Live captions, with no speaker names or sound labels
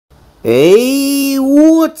Hey,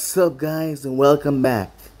 what's up guys and welcome back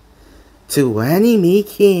to Anime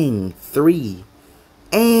King 3.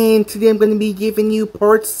 And today I'm going to be giving you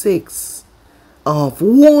part 6 of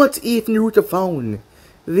What If Naruto Found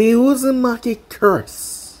the Uzumaki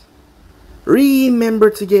Curse. Remember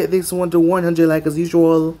to get this one to 100 likes as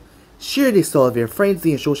usual, share this to all of your friends in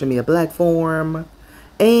your social media platform,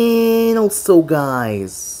 and also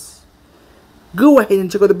guys, go ahead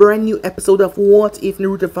and check out the brand new episode of What If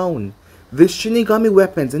Naruto Found the Shinigami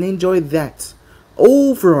Weapons and enjoy that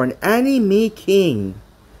over on Anime King.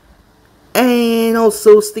 And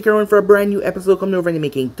also stick around for a brand new episode coming over Anime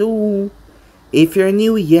King 2. If you're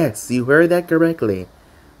new, yes, you heard that correctly.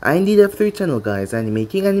 I indeed have 3 channels guys, Anime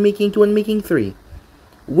King 2, Anime King 3.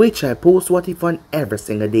 Which I post What If on every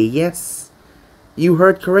single day, yes. You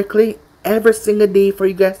heard correctly, every single day for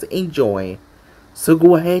you guys to enjoy. So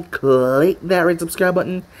go ahead, click that red subscribe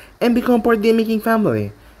button and become part of the Anime King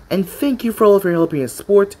family. And thank you for all of your help and your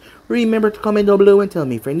support. Remember to comment down below and tell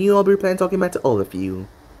me if you're new. I'll be planning talking back to all of you.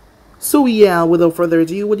 So yeah, without further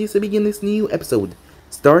ado, what do you say begin this new episode?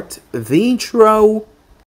 Start the intro.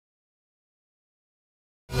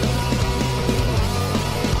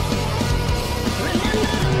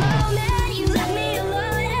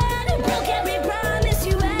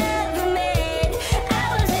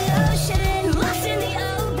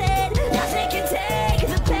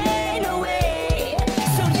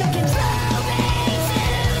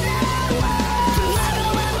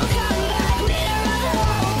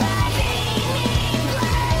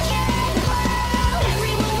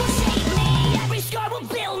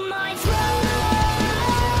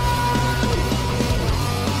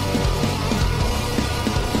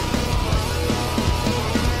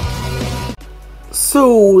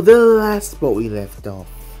 So, the last spot we left off,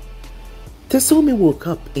 Tasumi woke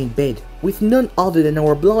up in bed with none other than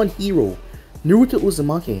our blonde hero, Naruto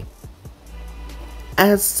Uzumaki.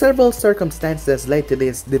 As several circumstances led to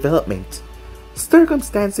this development,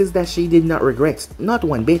 circumstances that she did not regret, not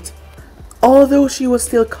one bit. Although she was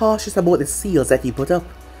still cautious about the seals that he put up,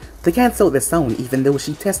 to cancel out the sound even though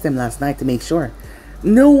she tested them last night to make sure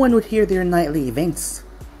no one would hear their nightly events.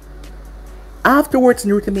 Afterwards,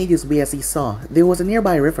 Naruto made his way as he saw there was a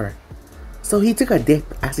nearby river, so he took a dip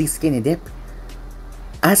as he skinny dip.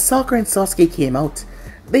 As Sakura and Sasuke came out,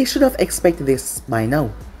 they should have expected this by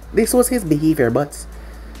now. This was his behavior, but,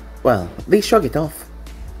 well, they shrugged it off.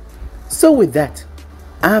 So with that,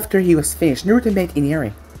 after he was finished, Naruto met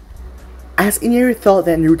Inari. As Inari thought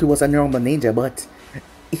that Naruto was a normal ninja, but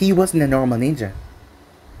he wasn't a normal ninja.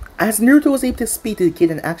 As Naruto was able to speak to the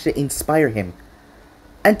kid and actually inspire him,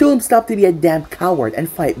 and told him stop to be a damn coward and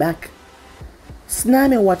fight back.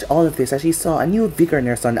 Tsunami watched all of this as she saw a new vigor in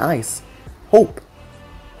her son's eyes. Hope.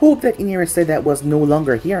 Hope that Inari said that was no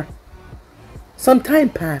longer here. Some time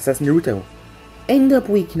passed as Naruto ended up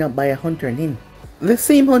waking up by a hunter nin. The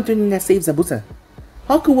same hunter nin that saved Zabuza.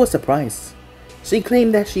 Haku was surprised. She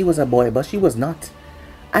claimed that she was a boy, but she was not,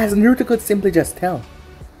 as Naruto could simply just tell.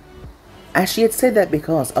 As she had said that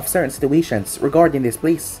because of certain situations regarding this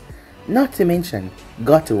place. Not to mention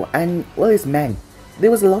Gato and, well, his man. There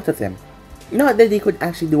was a lot of them. Not that they could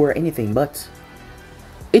actually do her anything, but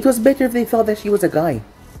it was better if they thought that she was a guy.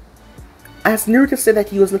 As Naruto said that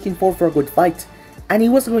he was looking forward for a good fight, and he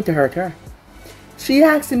wasn't going to hurt her. She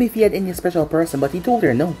asked him if he had any special person, but he told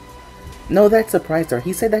her no. No, that surprised her.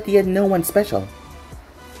 He said that he had no one special.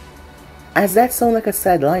 As that sounded like a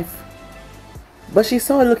sad life. But she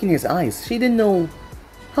saw a look in his eyes. She didn't know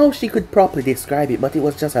how she could properly describe it, but it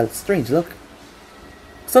was just a strange look.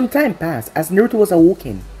 Some time passed as Naruto was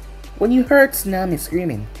awoken when he heard Tsunami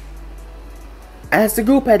screaming. As the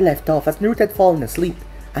group had left off, as Naruto had fallen asleep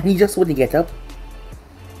and he just wouldn't get up.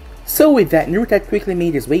 So with that, Naruto had quickly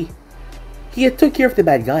made his way. He had took care of the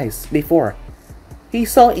bad guys before he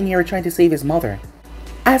saw Inari trying to save his mother.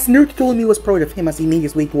 As Naruto told me he was proud of him as he made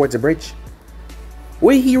his way towards the bridge,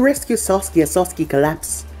 where he rescued Sasuke as Sasuke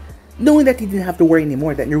collapsed, knowing that he didn't have to worry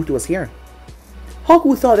anymore that Naruto was here.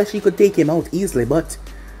 Haku thought that she could take him out easily, but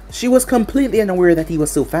she was completely unaware that he was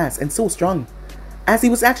so fast and so strong, as he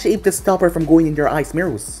was actually able to stop her from going into her ice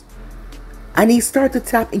mirrors. And he started to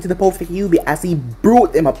tap into the power of the Kyuubi as he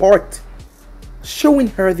broke them apart, showing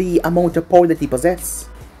her the amount of power that he possessed.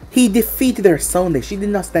 He defeated her soundly. She did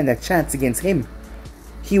not stand a chance against him.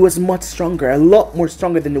 He was much stronger, a lot more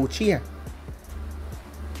stronger than Uchiha.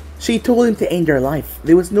 She told him to end her life.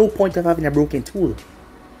 There was no point of having a broken tool.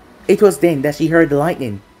 It was then that she heard the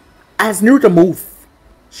lightning. As Naruto moved,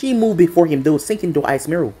 she moved before him though, sinking into ice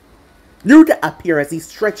mirror. Naruto appeared as he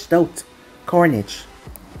stretched out Carnage.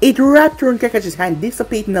 It wrapped around Kakashi hand,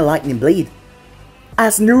 dissipating the lightning blade.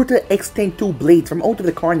 as Naruto extended two blades from out of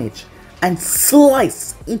the carnage and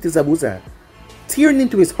sliced into Zabuza, tearing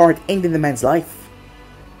into his heart, ending the man's life.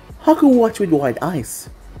 Haku watched with wide eyes.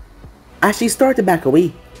 As she started to back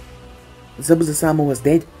away, Zabuza-sama was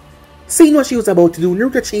dead. Seeing what she was about to do,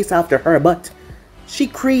 Naruto chased after her, but she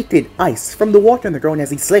created ice from the water on the ground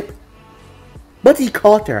as he slipped. But he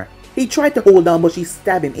caught her. He tried to hold on, but she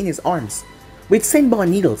stabbed him in his arms with Senbon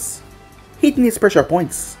needles, hitting his pressure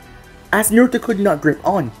points. As Naruto could not grip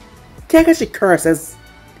on, Kakashi cursed as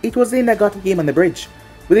it was him that got him on the bridge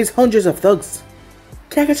with his hundreds of thugs.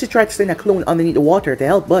 Kakashi tried to send a clone underneath the water to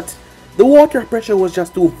help, but the water pressure was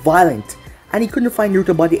just too violent and he couldn't find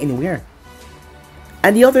Naruto's body anywhere.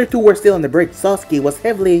 And the other two were still on the bridge. Sasuke was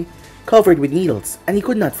heavily covered with needles and he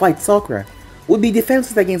could not fight. Sakura would be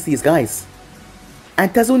defenseless against these guys.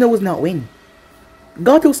 And Tazuna was not win.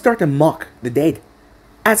 Gato started to mock the dead.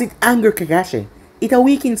 As it angered Kakashi, it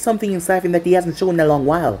awakened something inside him that he hasn't shown in a long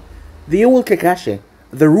while. The old Kakashi,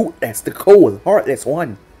 the rootless, the cold, heartless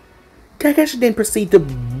one. Kakashi then proceeded to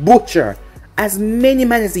butcher as many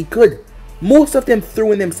men as he could, most of them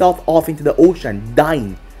throwing themselves off into the ocean,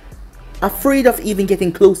 dying, afraid of even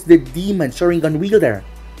getting close to the demon Sharingan wielder.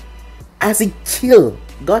 As he killed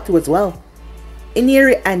Gato as well.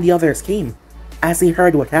 Iniri and the others came as they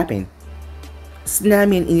heard what happened.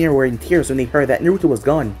 Tsunami and Iniri were in tears when they heard that Naruto was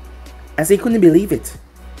gone, as they couldn't believe it.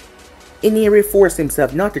 Iniri forced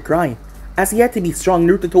himself not to cry, as he had to be strong.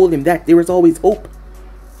 Naruto told him that there was always hope.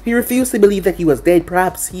 He refused to believe that he was dead.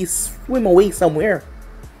 Perhaps he swam away somewhere.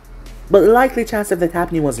 But the likely chance of that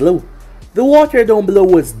happening was low. The water down below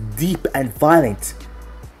was deep and violent,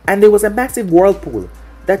 and there was a massive whirlpool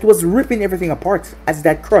that was ripping everything apart as it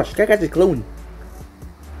had crushed Kakashi's clone.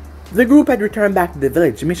 The group had returned back to the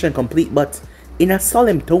village, mission complete, but in a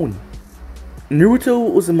solemn tone.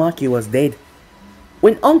 Naruto Uzumaki was dead.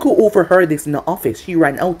 When Uncle overheard this in the office, she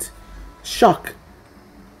ran out, shock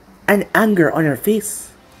and anger on her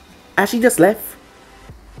face. As she just left,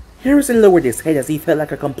 Harrison lowered his head as he felt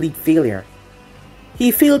like a complete failure. He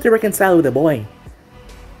failed to reconcile with the boy,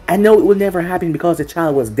 and know it would never happen because the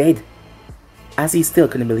child was dead, as he still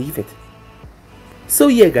couldn't believe it. So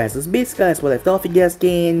yeah guys, that's basically that's what I left off. You guys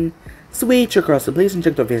can switch across the place and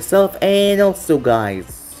check it out for yourself, and also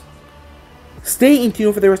guys, stay in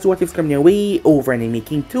tune for the rest of what is coming your way over Anime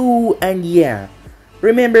King 2, and yeah,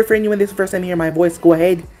 remember for anyone this is the first time hearing my voice, go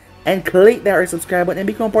ahead and click that subscribe button and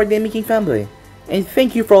become part of the Anime King family. And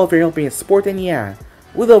thank you for all of your help and your support, and yeah,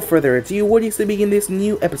 without further ado, what is to begin this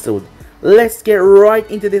new episode? Let's get right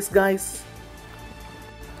into this guys.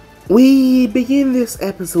 We begin this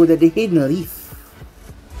episode at the Hidden Leaf,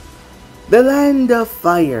 the land of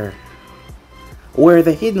fire, where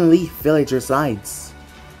the Hidden Leaf village resides.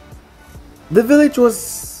 The village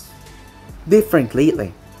was different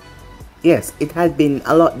lately. Yes, it had been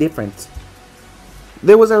a lot different.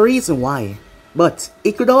 There was a reason why, but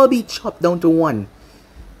it could all be chopped down to one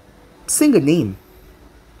single name.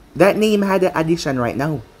 That name had an addition right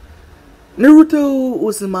now. Naruto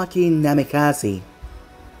Uzumaki Namikaze.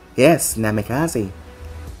 Yes, Namikaze.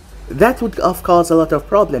 That would have caused a lot of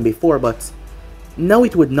problem before, but now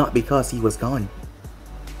it would not because he was gone.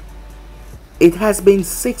 It has been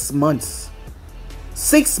 6 months.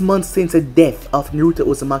 6 months since the death of Naruto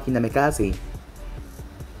Uzumaki Namikaze.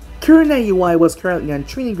 Kurina UI was currently on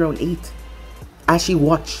Training Ground 8 as she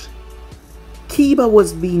watched Kiba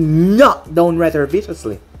was being knocked down rather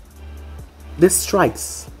viciously. The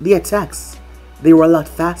strikes, the attacks, they were a lot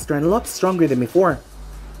faster and a lot stronger than before.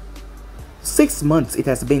 6 months it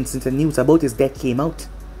has been since the news about his death came out.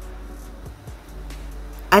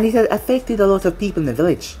 And it had affected a lot of people in the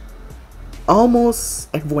village. Almost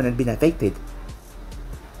everyone had been affected.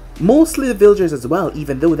 Mostly the villagers as well,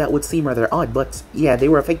 even though that would seem rather odd, but yeah, they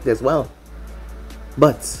were affected as well.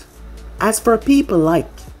 But as for people like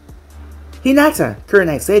Hinata,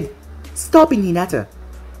 Kurenai said, stopping Hinata,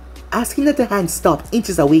 as Hinata's hand stopped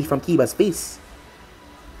inches away from Kiba's face.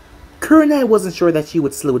 Kurenai wasn't sure that she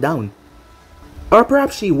would slow down. Or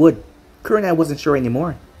perhaps she would. Kurenai wasn't sure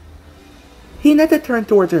anymore. Hinata turned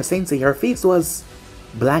towards her sensei. Her face was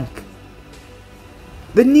blank.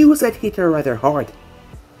 The news had hit her rather hard.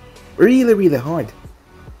 Really hard.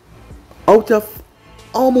 Out of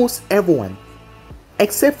almost everyone,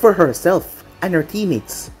 except for herself and her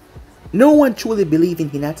teammates, no one truly believed in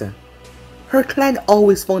Hinata. Her clan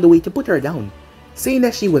always found a way to put her down, saying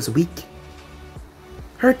that she was weak.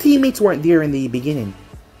 Her teammates weren't there in the beginning.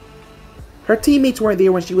 Her teammates weren't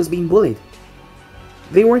there when she was being bullied.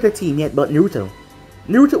 They weren't a team yet, but Naruto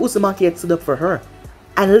Uzumaki had stood up for her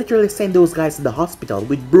and literally sent those guys to the hospital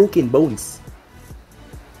with broken bones.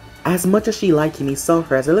 As much as she liked him, he saw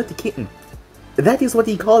her as a little kitten, That is what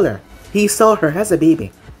he called her. He saw her as a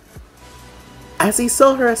baby. As he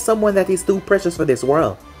saw her as someone that is too precious for this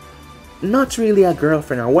world. Not really a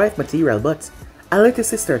girlfriend or wife material, but a little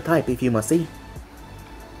sister type, if you must say.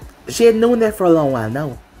 She had known that for a long while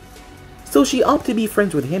now. So she opted to be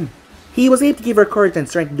friends with him. He was able to give her courage and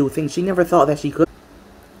strength to do things she never thought that she could.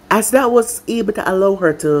 As that was able to allow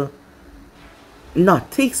her to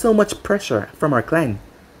not take so much pressure from her clan.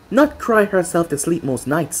 Not cry herself to sleep most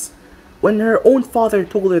nights. When her own father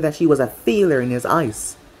told her that she was a failure in his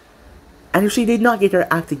eyes. And if she did not get her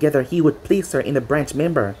act together, he would place her in a branch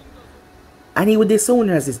member. And he would disown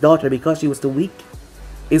her as his daughter because she was too weak.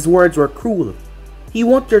 His words were cruel. He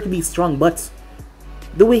wanted her to be strong, but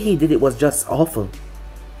the way he did it was just awful.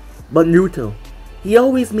 But Naruto, he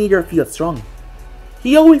always made her feel strong.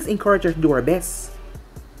 He always encouraged her to do her best.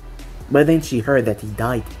 But then she heard that he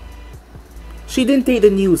died. She didn't take the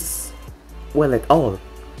news well at all.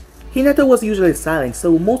 Hinata was usually silent,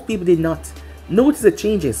 so most people did not notice the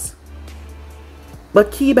changes.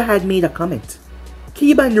 But Kiba had made a comment.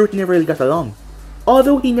 Kiba and Naruto never really got along,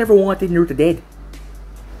 although he never wanted Naruto dead.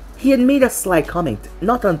 He had made a slight comment,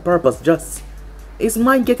 not on purpose, just his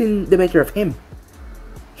mind getting the better of him.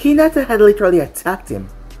 Hinata had literally attacked him.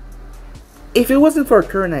 If it wasn't for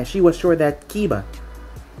Kurenai, she was sure that Kiba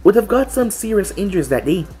would have got some serious injuries that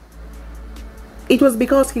day. It was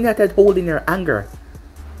because Hinata had holding her anger,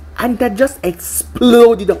 and that just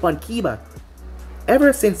exploded upon Kiba.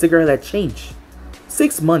 Ever since the girl had changed,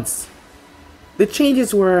 6 months, the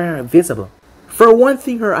changes were visible. For one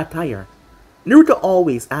thing, her attire. Naruto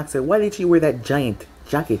always asked her why did she wear that giant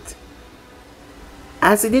jacket,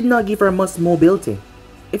 as it did not give her much mobility.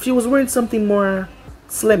 If she was wearing something more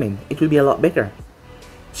slimming, it would be a lot better.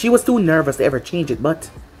 She was too nervous to ever change it,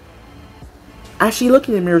 but as she looked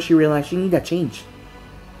in the mirror, she realized she needed a change.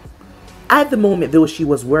 At the moment though, she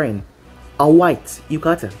was wearing a white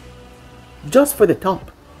yukata, just for the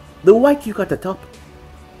top, the white yukata top,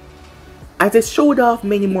 as it showed off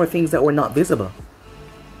many more things that were not visible.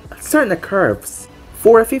 Certain curves.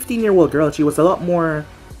 For a 15-year-old girl, she was a lot more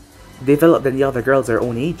developed than the other girls her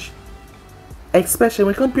own age. Especially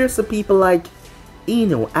when compared to people like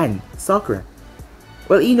Ino and Sakura.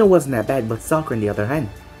 Well, Ino wasn't that bad, but Sakura on the other hand,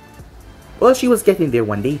 well, she was getting there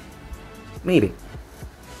one day. Maybe.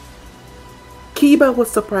 Kiba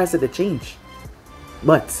was surprised at the change,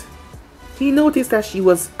 but he noticed that she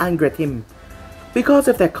was angry at him. Because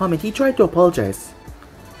of that comment, he tried to apologize.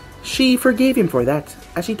 She forgave him for that,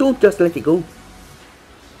 and she told him just let it go.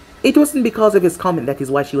 It wasn't because of his comment that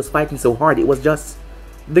is why she was fighting so hard, it was just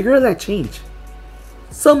the girl had changed.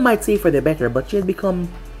 Some might say for the better, but she had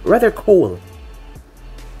become rather cold.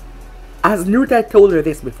 As Naruto had told her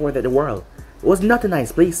this before, that the world was not a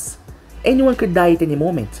nice place. Anyone could die at any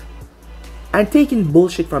moment. And taking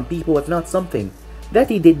bullshit from people was not something that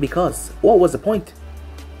he did, because what was the point?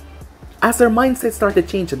 As her mindset started to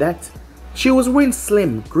change to that, she was wearing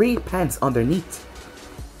slim grey pants underneath,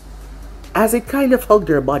 as it kind of hugged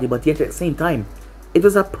her body, but yet at the same time, it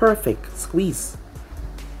was a perfect squeeze.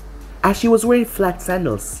 As she was wearing flat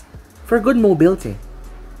sandals for good mobility.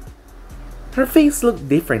 Her face looked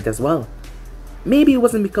different as well. Maybe it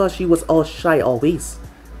wasn't because she was all shy always.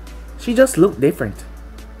 She just looked different.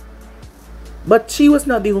 But she was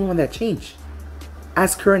not the only one that changed.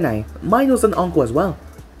 As Kurenai, mine was an uncle as well.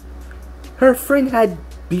 Her friend had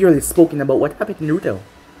barely spoken about what happened to Naruto.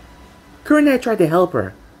 Kurenai tried to help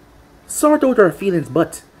her, sort out her feelings,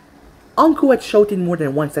 but Anko had shouted more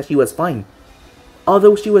than once that she was fine,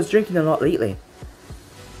 although she was drinking a lot lately.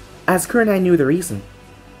 As Kurenai knew the reason.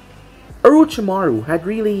 Orochimaru had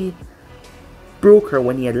really broke her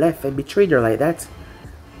when he had left and betrayed her like that.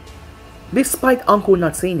 Despite Anko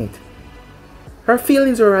not saying it, her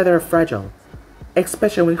feelings were rather fragile,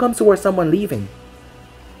 especially when it comes towards someone leaving.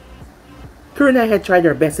 Kurenai had tried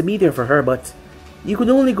her best to be there for her, but you could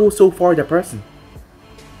only go so far with a person.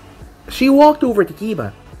 She walked over to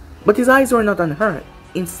Kiba, but his eyes were not on her.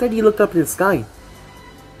 Instead, he looked up at the sky,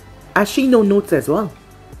 as Shino noticed as well.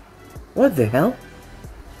 What the hell?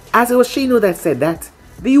 As it was Shino that said that,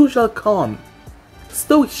 the usual calm,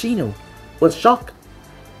 stoic Shino was shocked.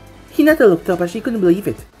 Hinata looked up as she couldn't believe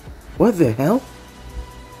it. What the hell?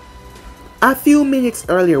 A few minutes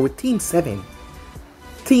earlier with Team 7.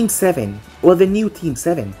 Team 7, well, the new Team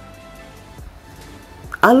 7.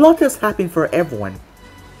 A lot has happened for everyone.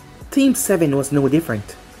 Team 7 was no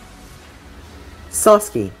different.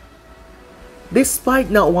 Sasuke. Despite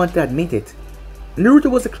not wanting to admit it, Naruto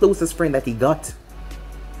was the closest friend that he got.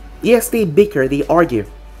 Yes, they bicker, they argue.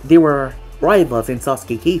 They were rivals in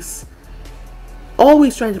Sasuke's case.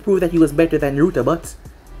 Always trying to prove that he was better than Naruto, but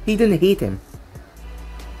he didn't hate him.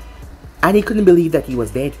 and he couldn't believe that he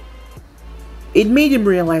was dead. It made him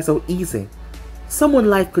realize how easy someone's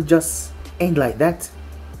life could just end like that.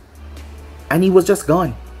 And he was just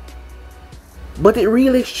gone. But it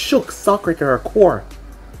really shook Sakura to her core.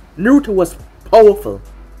 Naruto was powerful.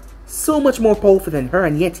 So much more powerful than her,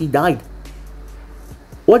 and yet he died.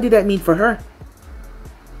 What did that mean for her?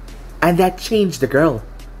 And that changed the girl.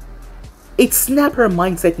 It snapped her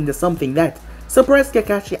mindset into something that surprised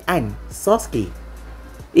Kakashi and Sasuke.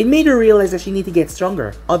 It made her realize that she needed to get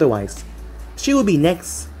stronger, otherwise she would be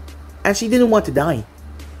next, and she didn't want to die.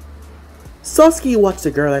 Sasuke watched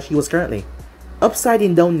the girl as she was currently upside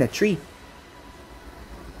down in a tree,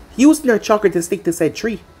 using her chakra to stick to said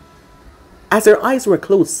tree. As her eyes were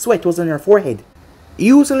closed, sweat was on her forehead.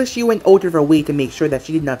 Usually she went out of her way to make sure that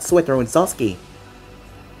she did not sweat around Sasuke.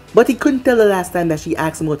 But he couldn't tell the last time that she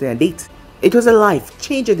asked him out on a date. It was a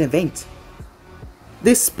life-changing event.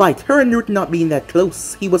 Despite her and Naruto not being that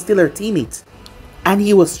close, he was still her teammate. And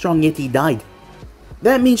he was strong, yet he died.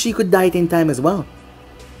 That means she could die at any time as well.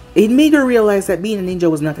 It made her realize that being a ninja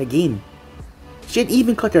was not a game. She had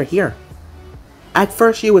even cut her hair. At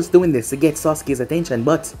first she was doing this to get Sasuke's attention,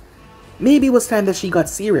 but maybe it was time that she got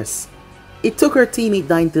serious. It took her teammate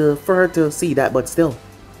dying for her to see that, but still,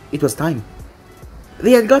 it was time.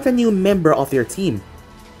 They had got a new member of their team.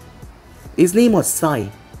 His name was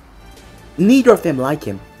Sai. Neither of them liked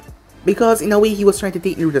him, because in a way he was trying to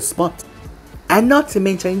take Naruto's spot. And not to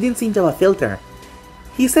mention, he didn't seem to have a filter.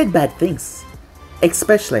 He said bad things.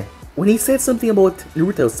 Especially when he said something about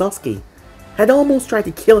Naruto. Sasuke had almost tried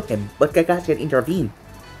to kill him, but Kakashi had intervened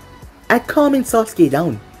at calming Sasuke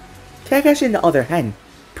down. Kakashi, on the other hand,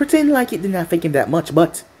 pretended like it did not affect him that much,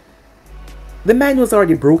 but the man was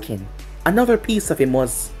already broken. Another piece of him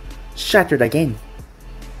was shattered again.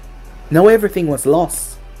 Now everything was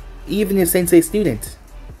lost, even his sensei student.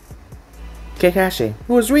 Kakashi,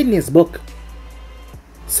 who was reading his book,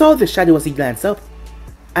 saw the shadow as he glanced up,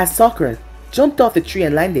 as Sakura jumped off the tree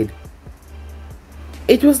and landed.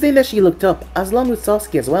 It was then that she looked up, along with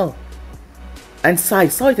Sasuke as well. And Sai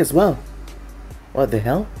saw it as well. What the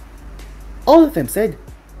hell? All of them said.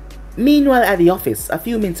 Meanwhile, at the office, a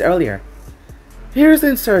few minutes earlier, here's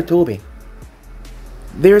in Saratobi.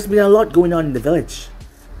 There's been a lot going on in the village.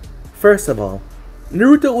 First of all,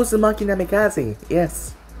 Naruto Uzumaki Namikaze,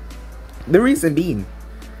 yes. The reason being,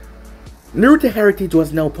 Naruto heritage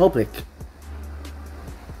was now public.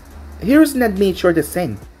 Hiruzen had made sure to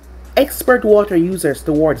send expert water users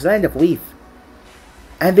towards Land of Wave,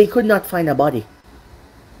 and they could not find a body.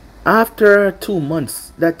 After 2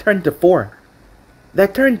 months, that turned to 4.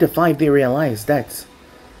 That turned to 5, they realized that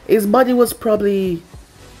his body was probably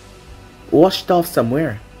washed off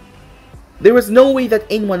somewhere. There was no way that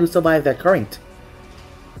anyone would survive that current.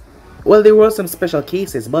 Well, there were some special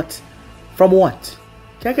cases, but from what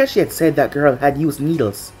Kakashi had said, that girl had used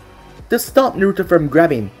needles to stop Naruto from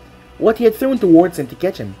grabbing what he had thrown towards him to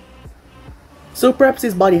catch him. So perhaps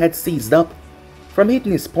his body had seized up from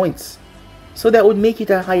hitting his points, so that would make it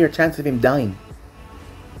a higher chance of him dying.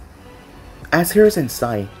 As Hiruzen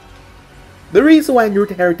sighed, the reason why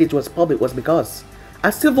Naruto heritage was public was because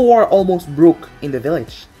a civil war almost broke in the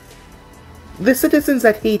village. The citizens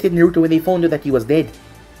that hated Naruto when they found out that he was dead.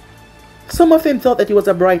 Some of them thought that it was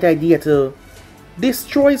a bright idea to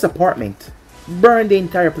destroy his apartment, burn the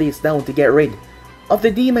entire place down to get rid of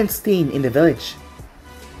the demon stain in the village.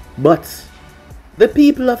 But the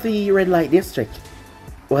people of the red light district,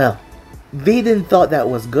 well, they didn't thought that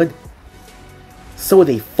was good. So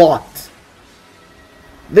they fought.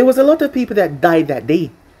 There was a lot of people that died that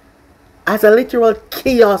day, as a literal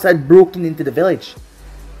chaos had broken into the village.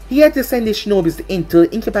 He had to send his shinobis in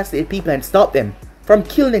to incapacitate people and stop them from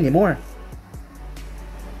killing anymore.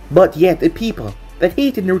 But yet the people that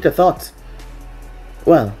hated Naruto thought,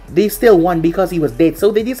 well, they still won because he was dead,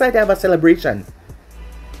 so they decided to have a celebration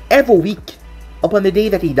every week upon the day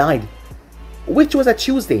that he died, which was a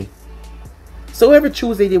Tuesday. So every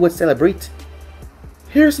Tuesday they would celebrate.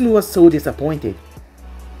 Hiruzen was so disappointed,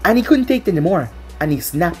 and he couldn't take it anymore, and he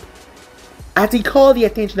snapped as he called the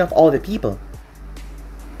attention of all the people.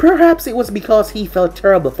 Perhaps it was because he felt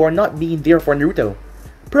terrible for not being there for Naruto.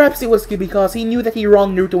 Perhaps it was because he knew that he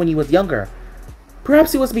wronged Naruto when he was younger.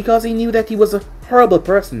 Perhaps it was because he knew that he was a horrible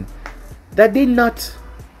person that did not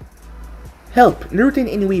help Naruto in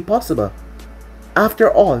any way possible.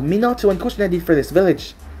 After all, Minato and Kushina did for this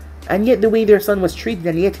village, and yet the way their son was treated,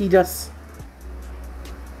 and yet he just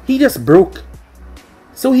broke.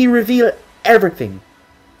 So he revealed everything.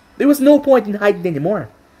 There was no point in hiding anymore.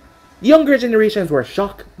 Younger generations were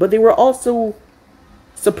shocked, but they were also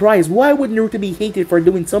surprised. Why would Naruto be hated for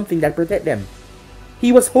doing something that protected them?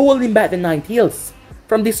 He was holding back the 9 tails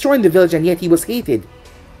from destroying the village, and yet he was hated.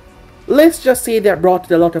 Let's just say that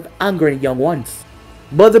brought a lot of anger in the young ones.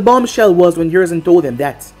 But the bombshell was when Hiruzen told them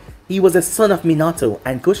that he was the son of Minato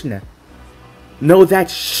and Kushina. No,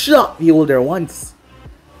 that shocked the older ones.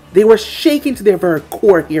 They were shaken to their very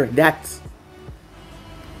core hearing that,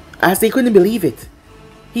 as they couldn't believe it.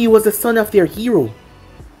 He was the son of their hero.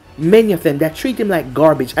 Many of them that treat him like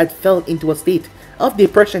garbage had fell into a state of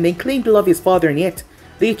depression and claimed to love his father, and yet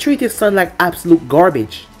they treat his son like absolute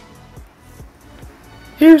garbage.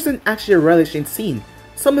 Hiruzen actually relished in seeing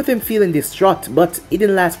some of them feeling distraught, but it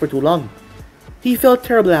didn't last for too long. He felt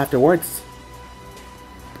terrible afterwards.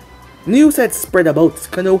 News had spread about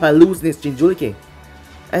Konoha losing his Jinchuriki,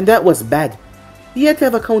 and that was bad. He had to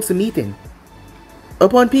have a council meeting.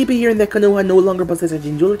 Upon people hearing that Konoha no longer possessed a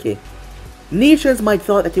Jinchuriki, nations might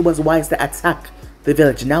thought that it was wise to attack the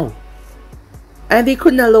village now, and they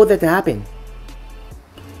couldn't allow that to happen.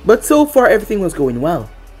 But so far everything was going well.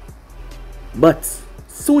 But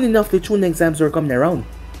soon enough the Chunin exams were coming around,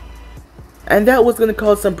 and that was going to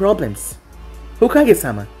cause some problems.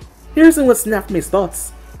 Hokage-sama, Hiruzen was snapped from his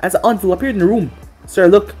thoughts as Anfu appeared in the room. Sir,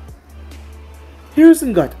 look.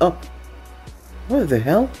 Hiruzen got up. What the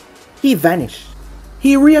hell? He vanished.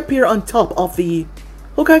 He reappeared on top of the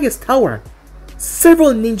Hokage's tower.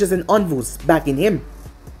 Several ninjas and Anfus backing him.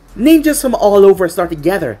 Ninjas from all over started to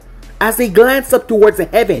gather as they glanced up towards the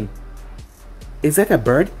heaven. Is that a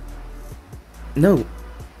bird? No,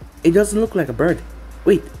 it doesn't look like a bird.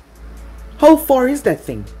 Wait, how far is that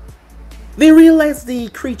thing? They realized the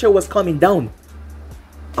creature was coming down.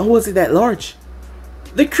 Or was it that large?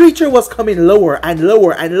 The creature was coming lower and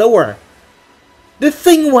lower and lower. The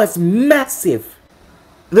thing was massive.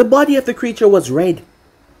 The body of the creature was red.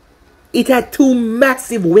 It had two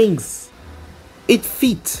massive wings. Its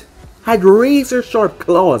feet had razor-sharp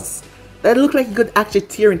claws that looked like it could actually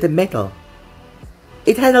tear into metal.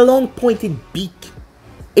 It had a long pointed beak.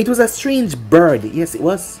 It was a strange bird, yes it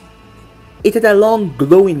was. It had a long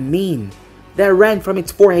glowing mane that ran from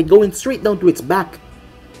its forehead going straight down to its back.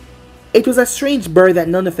 It was a strange bird that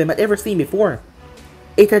none of them had ever seen before.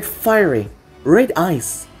 It had fiery, red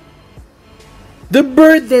eyes. The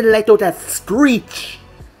bird then let out a screech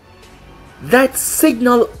that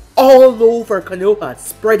signaled all over Konoha,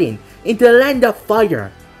 spreading into the land of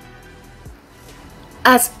fire.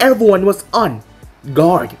 As everyone was on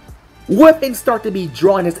guard, weapons started to be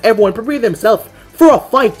drawn as everyone prepared themselves for a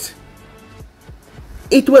fight.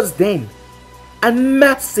 It was then a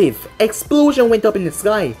massive explosion went up in the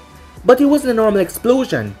sky, but it wasn't a normal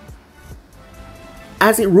explosion,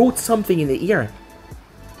 as it wrote something in the air.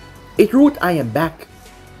 It wrote, "I am back,"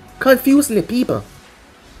 confusing the people.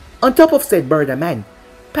 On top of said bird, a man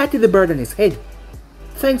patted the bird on his head.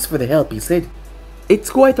 "Thanks for the help," he said. "It's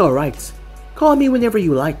quite alright. Call me whenever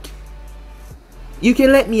you like. You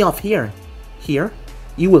can let me off here. Here,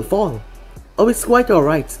 you will fall." "Oh, it's quite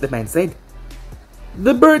alright," the man said.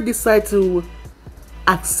 The bird decided to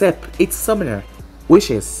accept its summoner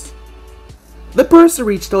wishes. The person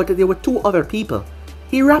reached out that there were two other people.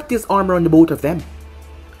 He wrapped his arm around the both of them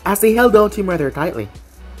as they held on to him rather tightly.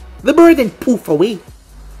 The bird then poofed away.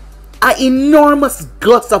 An enormous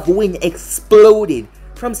gust of wind exploded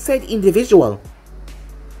from said individual.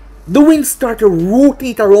 The wind started to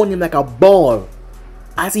rotate around him like a ball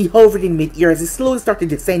as he hovered in mid-air as he slowly started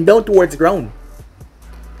to descend down towards the ground.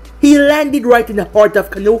 He landed right in the heart of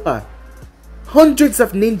Konoha. Hundreds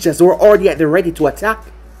of ninjas were already at the ready to attack.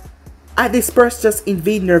 At this person just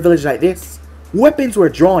invading their village like this, weapons were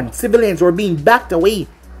drawn, civilians were being backed away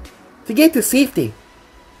to get to safety.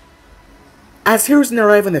 As Hiruzen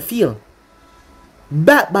arrived on the field,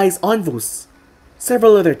 backed by his Anfus,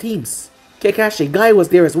 several other teams, Kakashi, Guy was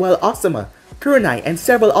there as well, Asuma, Kurenai, and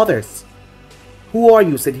several others. "Who are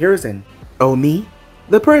you?" said Hiruzen. "Oh, me?"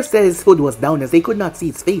 The person said his hood was down as they could not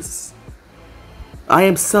see his face. "I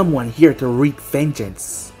am someone here to wreak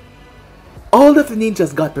vengeance." All of the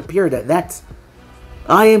ninjas got prepared at that.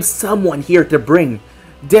 "I am someone here to bring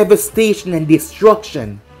devastation and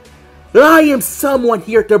destruction. I am someone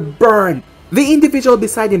here to burn." The individual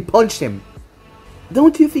beside him punched him.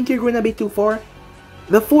 "Don't you think you're going a bit too far?"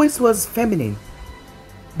 The voice was feminine,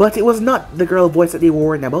 but it was not the girl voice that they were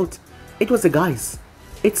worrying about. It was the guy's.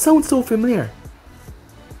 It sounds so familiar.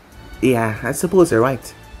 "Yeah, I suppose you're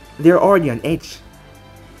right. They're already on edge.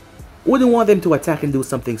 Wouldn't want them to attack and do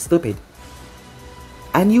something stupid.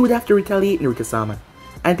 And you would have to retaliate, Naruto-sama,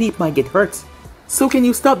 and people might get hurt. So can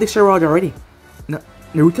you stop this charade already?"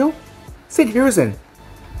 "Naruto?" said Hiruzen.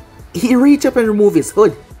 He reached up and removed his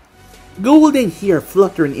hood, golden hair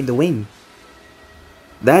fluttering in the wind.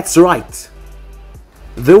 "That's right.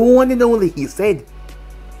 The one and only," he said.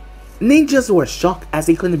 Ninjas were shocked as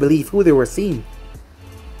they couldn't believe who they were seeing.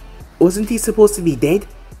 Wasn't he supposed to be dead?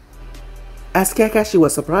 As Kakashi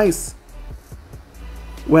was surprised.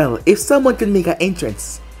 Well, if someone could make an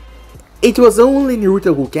entrance, it was only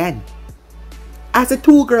Naruto who can. As the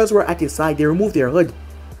two girls were at his side, they removed their hood,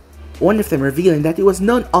 one of them revealing that it was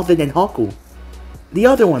none other than Haku. The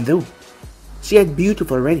other one though, she had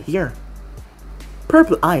beautiful red hair,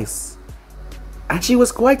 purple eyes, and she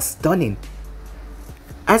was quite stunning.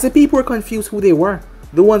 As the people were confused who they were,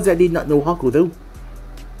 the ones that did not know Haku though.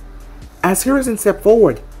 As Hiruzen stepped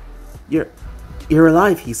forward, You're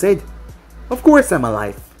alive, he said. Of course I'm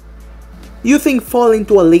alive. You think falling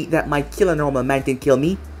into a lake that might kill a normal man can kill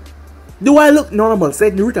me? Do I look normal,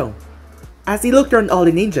 said Naruto, as he looked around all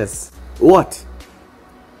the ninjas. What?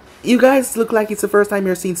 You guys look like it's the first time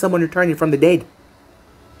you're seeing someone returning from the dead.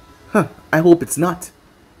 Huh, I hope it's not.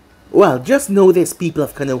 Well, just know this, people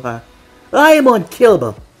of Konoha. I am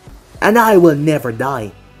unkillable, and I will never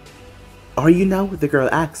die. Are you now? The girl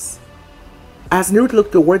asks, as Naruto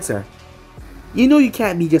looked towards her. You know you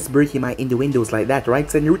can't be just breaking my innuendos like that, right?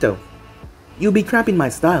 Said Naruto. You'll be cramping my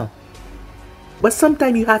style. But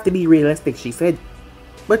sometimes you have to be realistic, she said.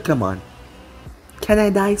 But come on. Can I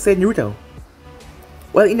die? Said Naruto.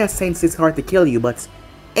 Well, in a sense it's hard to kill you, but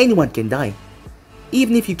anyone can die.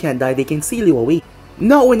 Even if you can't die, they can seal you away.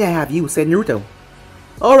 Not when I have you, said Naruto.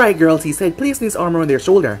 Alright girls, he said, placing his arm around their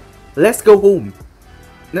shoulder. Let's go home.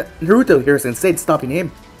 Naruto, Hiruzen said, stopping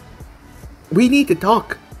him. We need to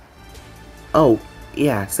talk. Oh,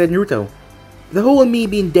 yeah, said Naruto. The whole me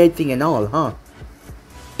being dead thing and all, huh?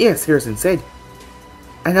 Yes, Hiruzen said.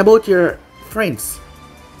 And about your friends?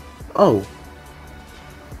 Oh.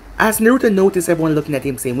 As Naruto noticed everyone looking at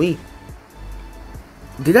him same way.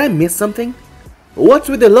 Did I miss something? What's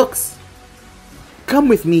with the looks? Come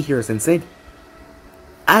with me, Hiruzen said.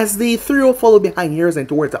 As the trio followed behind Hiruzen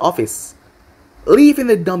towards the office, leaving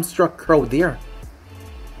the dumbstruck crowd there.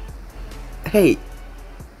 Hey,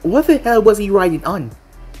 what the hell was he riding on?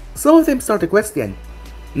 Some of them started to question.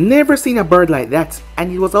 Never seen a bird like that,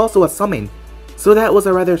 and it was also a summon, so that was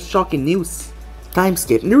a rather shocking news. Time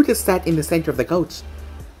skip. Naruto sat in the center of the couch.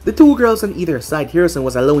 The two girls on either side, Hiruzen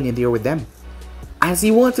was alone in there with them, as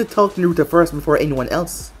he wanted to talk to Naruto first before anyone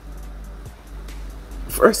else.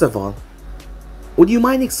 First of all, would you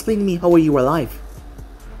mind explaining me how are you alive?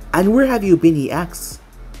 And where have you been, he asks.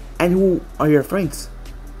 And who are your friends?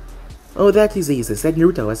 Oh, that is easy, said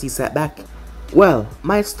Naruto as he sat back. Well,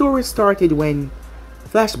 my story started when...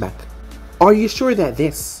 Flashback. Are you sure that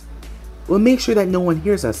this will make sure that no one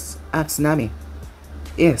hears us? Asked Nami.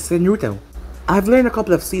 Yes, said Naruto. I've learned a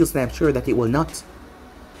couple of seals and I'm sure that it will not.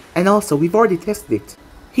 And also, we've already tested it.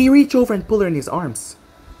 He reached over and pulled her in his arms.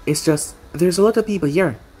 It's just, there's a lot of people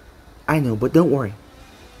here. I know, but don't worry.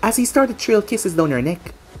 As he started to trail kisses down her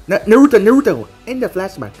neck. Naruto! End the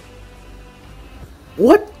flashback.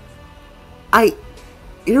 What?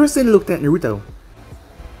 Hiruzen looked at Naruto.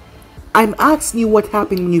 I'm asking you what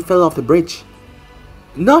happened when you fell off the bridge.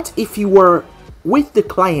 Not if you were with the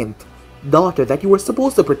client, daughter that you were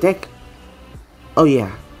supposed to protect. Oh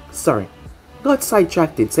yeah, sorry. Got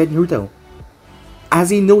sidetracked, said Naruto, as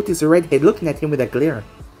he noticed the redhead looking at him with a glare.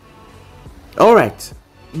 Alright,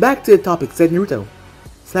 back to the topic, said Naruto.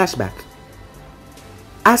 Flashback.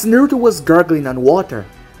 As Naruto was gargling on water,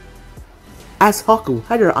 as Haku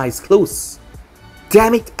had her eyes closed.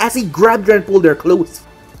 Damn it, as he grabbed her and pulled her close.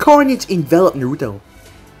 Carnage enveloped Naruto,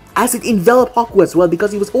 as it enveloped Haku as well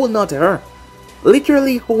because he was holding on to her,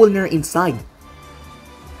 literally holding her inside.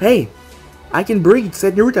 Hey, I can breathe,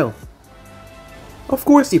 said Naruto. Of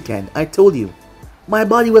course you can, I told you. My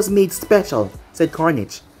body was made special, said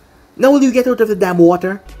Carnage. Now will you get out of the damn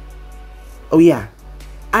water? Oh yeah.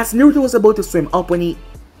 As Naruto was about to swim up when he...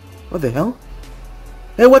 What the hell?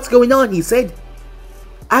 Hey, what's going on? He said,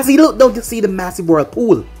 as he looked down to see the massive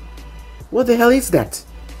whirlpool. What the hell is that?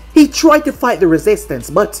 He tried to fight the resistance,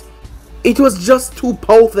 but it was just too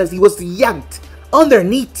powerful as he was yanked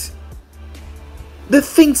underneath. The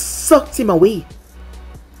thing sucked him away.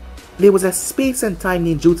 There was a space and time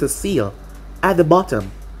ninjutsu seal at the bottom.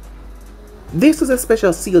 This was a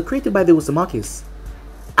special seal created by the Uzumakis,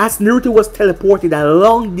 as Naruto was teleported a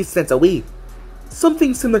long distance away.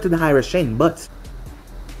 Something similar to the Hiroshin, but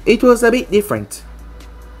it was a bit different.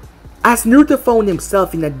 As Naruto found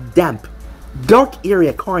himself in a damp, dark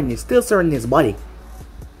area, Carnage still surrounding his body.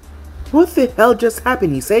 What the hell just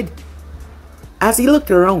happened, he said, as he looked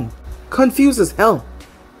around, confused as hell.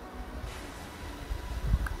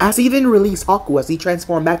 As he then released Haku as he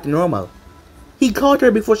transformed back to normal. He caught her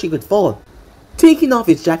before she could fall. Taking off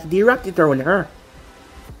his jacket, he wrapped it around her.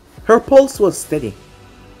 Her pulse was steady.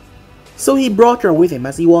 So he brought her with him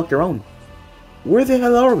as he walked around. "Where the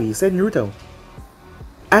hell are we?" said Naruto.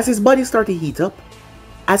 As his body started to heat up,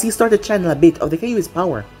 as he started to channel a bit of the Kyuubi's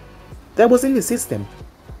power that was in the system,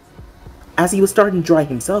 as he was starting to dry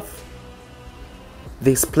himself.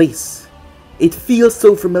 "This place, it feels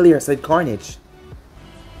so familiar," said Carnage.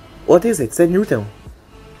 "What is it?" said Naruto.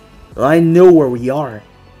 "I know where we are."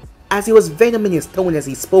 As he was venom in his tone as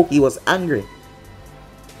he spoke, he was angry.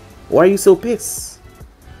 "Why are you so pissed?"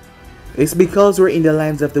 "It's because we're in the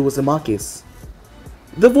lands of the Uzumakis,"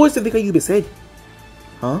 the voice of the Kyuubi said.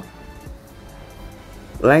 "Huh?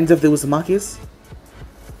 Lands of the Uzumakis?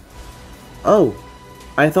 Oh,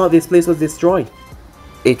 I thought this place was destroyed."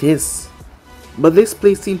 "It is. But this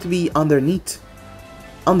place seemed to be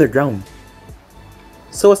underground.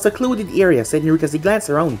 So a secluded area," said Naruto as he glanced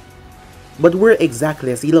around. But where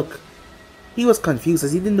exactly as he looked? He was confused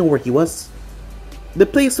as he didn't know where he was. The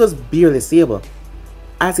place was barely seeable,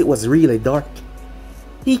 as it was really dark.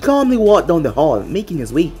 He calmly walked down the hall, making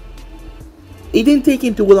his way. It didn't take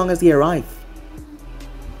him too long as he arrived.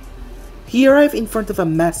 He arrived in front of a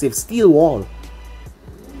massive steel wall.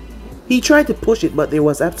 He tried to push it, but there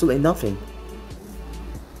was absolutely nothing.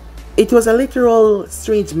 It was a literal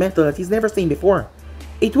strange metal that he's never seen before.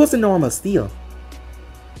 It wasn't normal steel.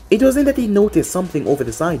 It wasn't that he noticed something over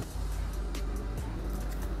the side.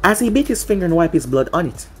 As he bit his finger and wiped his blood on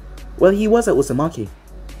it, well, he was at Uzumaki.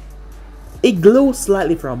 It glowed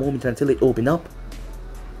slightly for a moment until it opened up.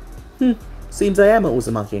 Seems I am at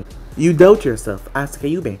Uzumaki." "You doubt yourself?" asked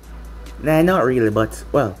Kyuubi. "Nah, not really, but,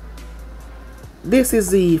 well, this is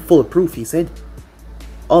the full proof," he said.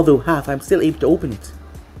 "Although half, I'm still able to open it."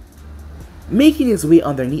 Making his way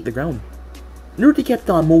underneath the ground, Naruto kept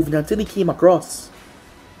on moving until he came across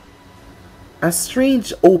a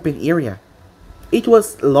strange open area. It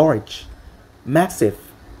was large, massive.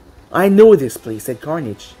 "I know this place," said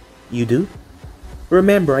Carnage. "You do?"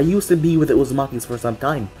 "Remember, I used to be with the Uzumakis for some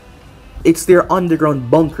time. It's their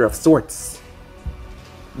underground bunker of sorts.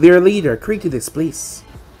 Their leader created this place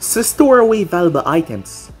to store away valuable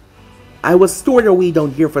items. I was stored away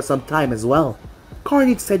down here for some time as well,"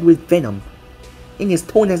 Carnage said with venom in his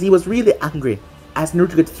tone as he was really angry, as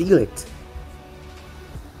Naruto could feel it.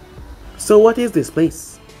 "So what is this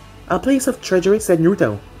place?" "A place of treachery," said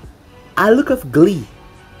Naruto, a look of glee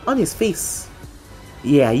on his face.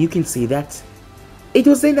 "Yeah, you can see that." It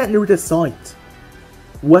was then that Naruto saw it.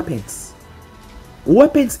 Weapons.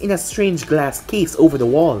 Weapons in a strange glass case over the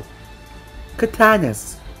wall.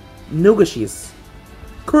 Katanas, nogashis,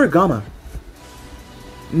 kurigama.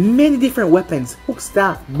 Many different weapons, hook,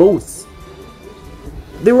 staff, bows.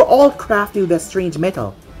 They were all crafted with a strange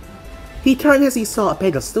metal. He turned as he saw a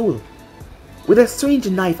pedestal with a strange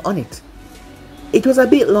knife on it. It was a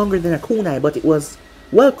bit longer than a kunai, but it was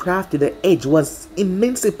well crafted. The edge was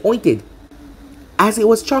immensely pointed. As it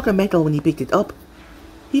was chakra metal when he picked it up,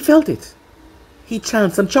 he felt it. He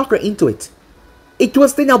channeled some chakra into it. It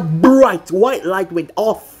was then a bright white light went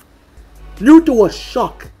off. Naruto was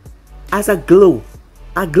shocked as a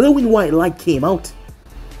glowing white light came out.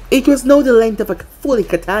 It was now the length of a fully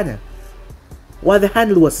katana. While the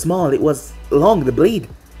handle was small, it was long, the blade.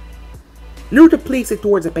 Naruto placed it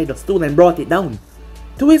towards a pedestal and brought it down.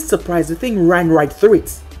 To his surprise, the thing ran right through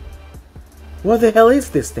it. What the hell is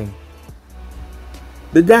this thing?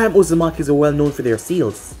 The damn Uzumakis are well known for their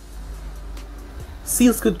seals.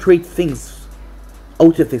 Seals could create things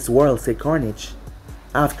out of this world, said Carnage.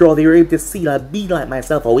 After all, they were able to seal a being like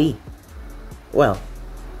myself away. Well,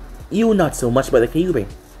 you not so much, but the Kyuubi.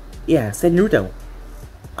 Yeah, said Naruto.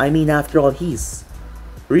 I mean, after all, he's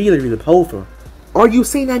really powerful. Are you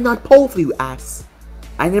saying I'm not powerful, you ass?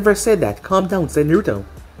 I never said that. Calm down, said Naruto.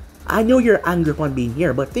 I know you're angry upon being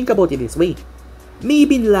here, but think about it this way. Me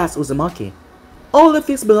being the last Uzumaki, all of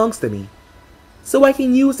this belongs to me. So I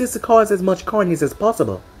can use this to cause as much carnage as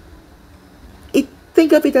possible.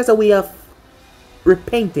 Think of it as a way of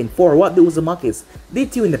repenting for what the Uzumakis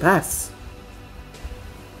did to you in the past.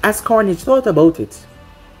 As Carnage thought about it.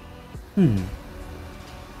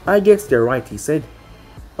 I guess they're right, he said.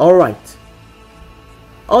 Alright.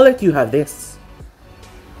 I'll let you have this.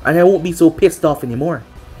 And I won't be so pissed off anymore.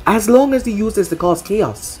 As long as you use this to cause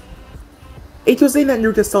chaos. It was then that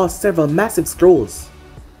Naruto saw several massive scrolls.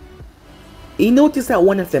 He noticed that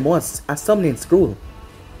one of them was a summoning scroll.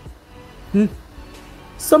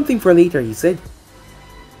 Something for later, he said.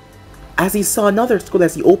 As he saw another scroll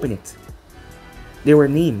as he opened it. There were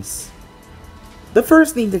names. The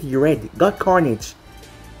first name that he read got Carnage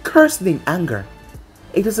cursed in anger.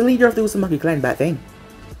 It was the leader of the Uzumaki clan back then.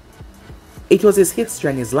 It was his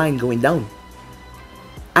history and his line going down.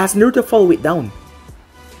 As Naruto followed it down,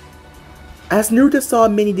 As Naruto saw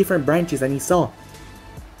many different branches and he saw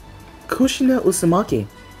Kushina Uzumaki.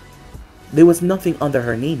 There was nothing under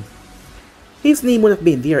her name. His name would have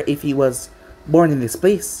been there if he was born in this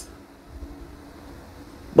place.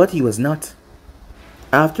 But he was not.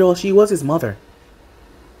 After all, she was his mother.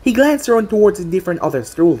 He glanced around towards the different other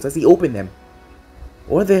scrolls as he opened them.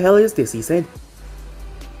 What the hell is this? He said.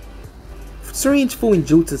 Strange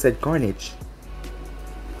Fuinjutsu, said Carnage.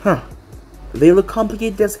 Huh. They look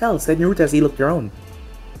complicated as hell, said Naruto as he looked around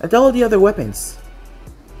at all the other weapons.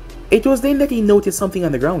 It was then that he noticed something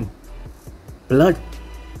on the ground. Blood.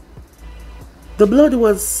 The blood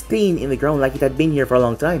was stained in the ground like it had been here for a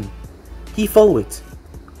long time. He followed it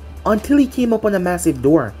until he came upon a massive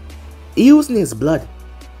door. Using his blood,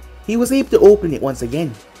 he was able to open it once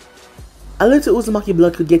again. A little Uzumaki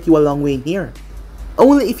blood could get you a long way in here.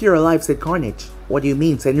 Only if you're alive, said Carnage. What do you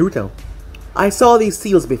mean, said Naruto. I saw these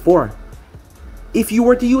seals before. If you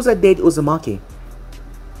were to use a dead Uzumaki,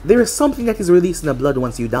 there is something that is released in the blood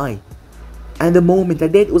once you die. And the moment a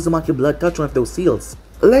dead Uzumaki blood touches one of those seals,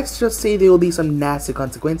 let's just say there will be some nasty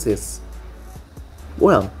consequences.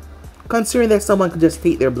 Well, considering that someone could just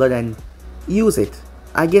take their blood and use it,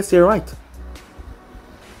 I guess you're right.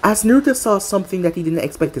 As Naruto saw something that he didn't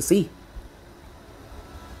expect to see.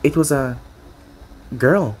 It was a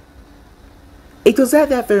girl. It was at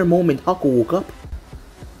that very moment Haku woke up,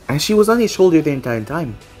 and she was on his shoulder the entire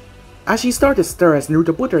time. As she started to stir as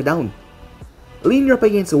Naruto put her down, leaning her up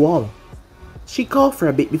against the wall, she coughed for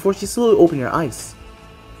a bit before she slowly opened her eyes.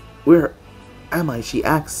 Where am I? She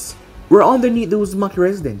asked. We're underneath the Uzumaki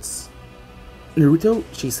residence. Naruto,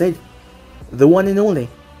 she said. The one and only.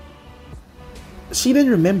 She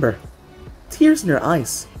didn't remember. Tears in her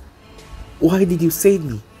eyes. Why did you save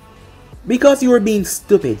me? Because you were being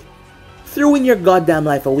stupid. Throwing your goddamn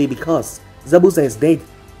life away because Zabuza is dead.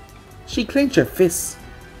 She clenched her fists.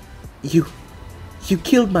 You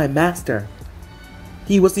killed my master.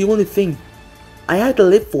 He was the only thing I had to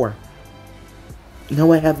live for.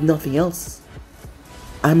 Now I have nothing else.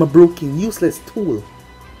 I'm a broken, useless tool.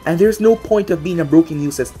 And there's no point of being a broken,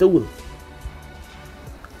 useless tool.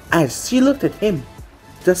 As she looked at him,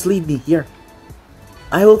 just leave me here.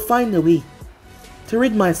 I will find a way to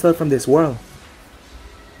rid myself from this world.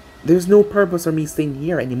 There's no purpose for me staying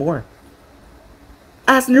here anymore.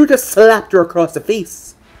 As Naruto slapped her across the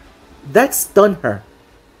face, that stunned her.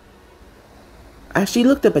 As she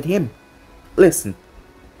looked up at him, listen,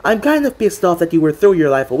 I'm kind of pissed off that you were throwing your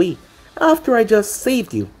life away after I just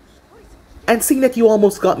saved you. And seeing that you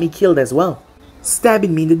almost got me killed as well,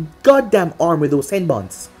 stabbing me in the goddamn arm with those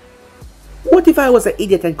henbons. What if I was an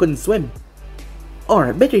idiot and couldn't swim?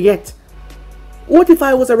 Or, better yet, what if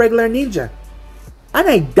I was a regular ninja? And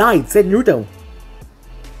I died, said Naruto.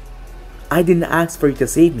 I didn't ask for you to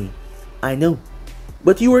save me, I know.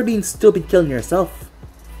 But you were being stupid killing yourself.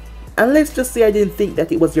 And let's just say I didn't think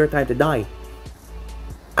that it was your time to die.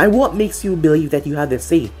 And what makes you believe that you have the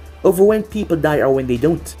say over when people die or when they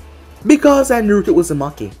don't? Because I'm Naruto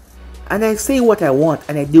Uzumaki, and I say what I want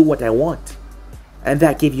and I do what I want. And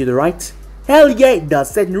that gave you the right? Hell yeah it does,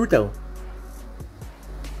 said Naruto.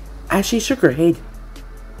 As she shook her head,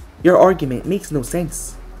 your argument makes no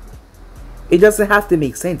sense. It doesn't have to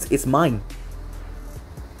make sense, it's mine.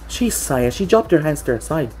 She sighed as she dropped her hands to her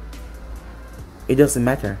side. It doesn't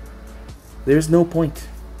matter. There's no point.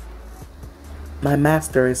 My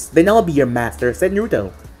master is... Then I'll be your master, said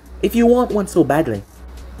Naruto. If you want one so badly.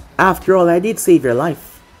 After all, I did save your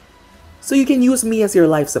life. So you can use me as your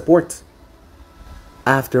life support.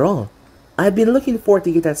 After all, I've been looking forward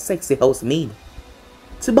to get a sexy housemaid.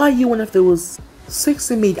 To buy you one of those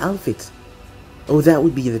sexy maid outfits. Oh, that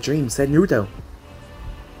would be the dream, said Naruto.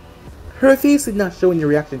 Her face did not show any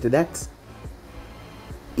reaction to that.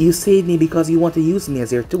 You saved me because you want to use me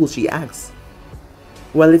as your tool, she asked.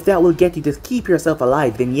 Well, if that will get you to keep yourself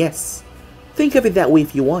alive, then yes. Think of it that way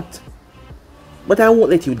if you want. But I won't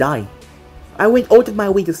let you die. I went out of my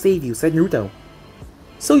way to save you, said Naruto.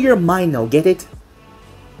 So you're mine now, get it?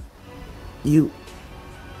 You...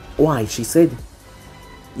 Why, she said.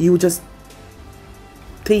 You just...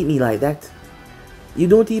 take me like that. You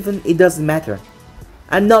don't even... It doesn't matter.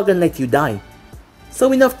 I'm not gonna let you die.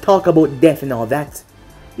 So enough talk about death and all that.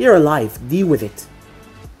 You're alive, deal with it.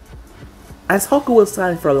 As Haku was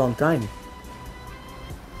silent for a long time.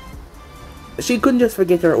 She couldn't just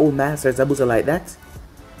forget her old master Zabuza like that.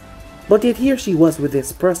 But yet here she was with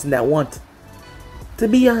this person that wanted to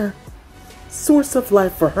be a source of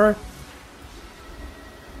life for her.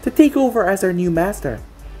 To take over as her new master.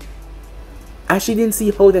 As she didn't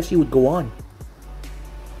see how that she would go on.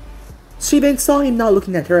 She then saw him not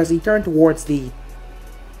looking at her as he turned towards the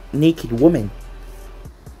naked woman.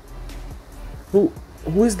 Who,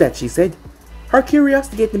 who is that? She said, her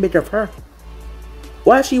curiosity getting the better of her.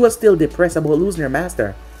 While she was still depressed about losing her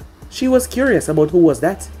master, she was curious about who was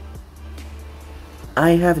that.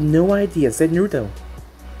 I have no idea, said Naruto.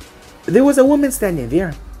 There was a woman standing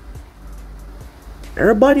there.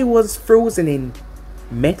 Her body was frozen in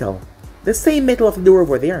metal, the same metal of the door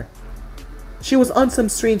over there. She was on some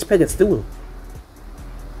strange pedestal.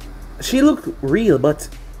 She looked real, but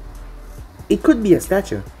it could be a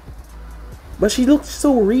statue. But she looked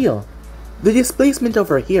so real. The displacement of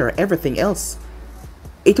her hair, everything else.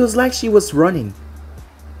 It was like she was running.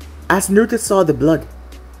 As Naruto saw the blood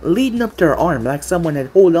leading up to her arm like someone had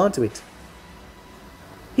hold on to it,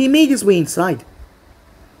 he made his way inside.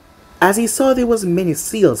 As he saw there was many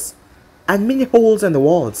seals and many holes on the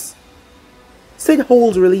walls. Said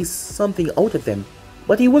holes released something out of them,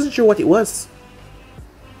 but he wasn't sure what it was.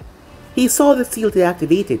 He saw the seal to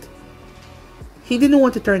activate it. He didn't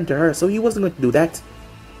want to turn to her, so he wasn't going to do that.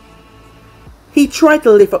 He tried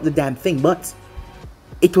to lift up the damn thing, but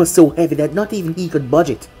it was so heavy that not even he could budge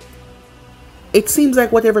it. It seems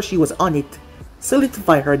like whatever she was on it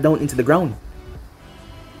solidified her down into the ground.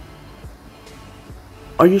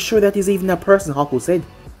 Are you sure that is even a person? Haku said.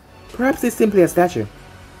 Perhaps it's simply a statue.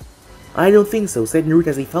 I don't think so, said Naruto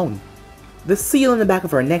as he found the seal on the back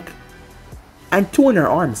of her neck and two on her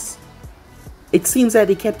arms. It seems that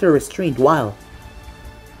they kept her restrained while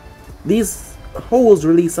these holes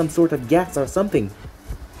released some sort of gas or something.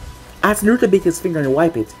 As Naruto bit his finger and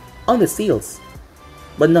wiped it on the seals,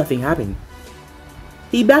 but nothing happened.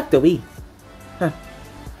 He backed away.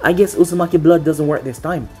 I guess Uzumaki blood doesn't work this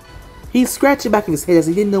time. He scratched the back of his head as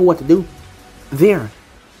he didn't know what to do. There.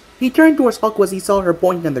 He turned towards Haku as he saw her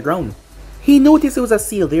pointing on the ground. He noticed there was a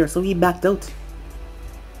seal there, so he backed out.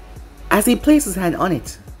 As he placed his hand on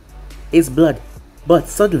it, his blood, but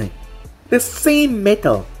suddenly, the same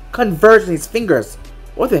metal converged in his fingers.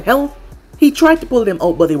 What the hell? He tried to pull them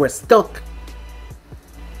out, but they were stuck.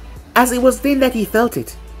 As it was then that he felt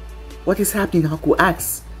it. What is happening? Haku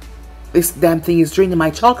asked. This damn thing is draining my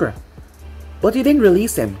chakra. But he didn't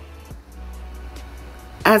release them.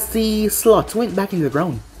 As the slots went back into the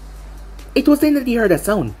ground, it was then that he heard a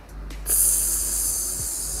sound.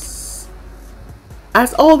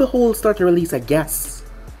 As all the holes started to release a gas.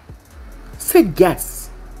 Said gas.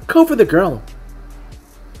 Cover the girl.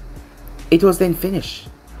 It was then finished.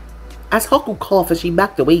 As Haku coughed as she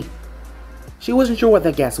backed away. She wasn't sure what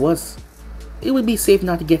that gas was. It would be safe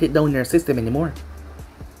not to get it down in her system anymore.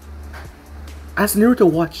 As Naruto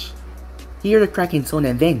watched, he heard a cracking sound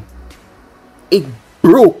and then it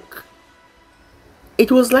broke.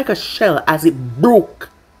 It was like a shell as it broke.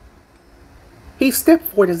 He stepped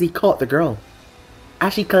forward as he caught the girl,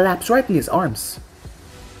 as she collapsed right in his arms.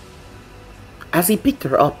 As he picked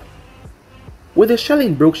her up, where the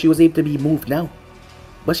shelling broke, she was able to be moved now,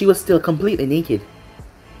 but she was still completely naked.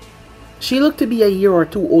 She looked to be a year or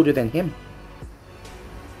two older than him.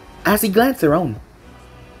 As he glanced around,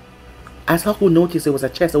 as Haku noticed there was a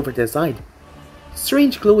chest over to the side.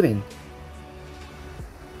 Strange clothing.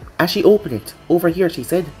 As she opened it, over here she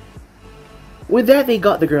said. With that they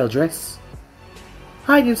got the girl dressed,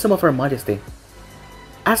 hiding some of her modesty.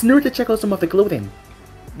 As Naruto checked out some of the clothing,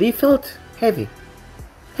 they felt heavy.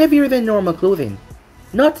 Heavier than normal clothing.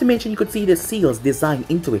 Not to mention you could see the seals designed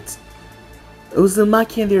into it.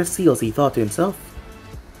 Uzumaki and their seals, he thought to himself.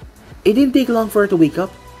 It didn't take long for her to wake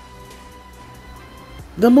up.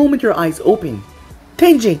 The moment her eyes opened,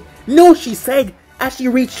 Tenji! No, she said, as she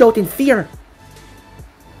reached out in fear.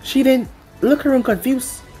 She then looked around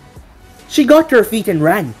confused. She got to her feet and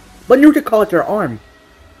ran, but Naruto caught her arm.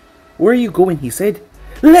 Where are you going? He said.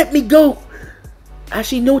 Let me go! As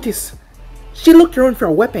she noticed, she looked around for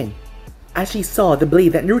a weapon. As she saw the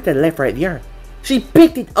blade that Naruto had left right there, she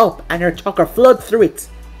picked it up and her chakra flooded through it.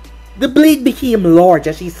 The blade became large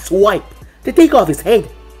as she swiped to take off his head.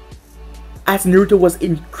 As Naruto was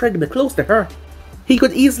incredibly close to her, he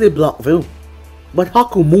could easily block view, but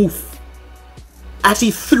Haku moved as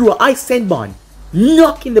she threw an ice senbon,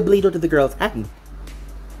 knocking the blade out of the girl's hand.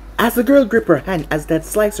 As the girl gripped her hand as that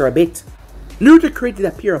sliced her a bit, Naruto created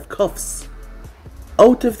a pair of cuffs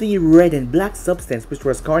out of the red and black substance which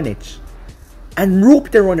was carnage, and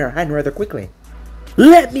roped around her hand rather quickly.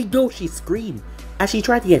 Let me go, she screamed as she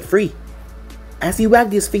tried to get free. As he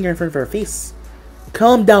wagged his finger in front of her face.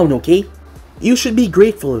 Calm down, okay? You should be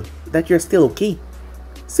grateful that you're still okay,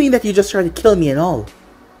 seeing that you just tried to kill me and all.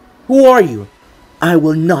 Who are you? I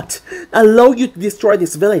will not allow you to destroy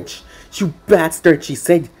this village, you bastard, she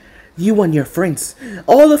said. You and your friends,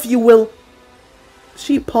 all of you will...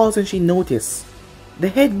 She paused and she noticed the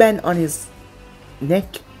headband on his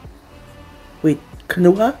neck. Wait,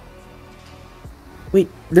 Konoha? Wait,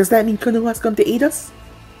 does that mean Konoha has come to aid us?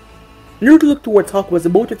 Naruto looked towards Haku as the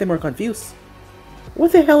both of them were confused.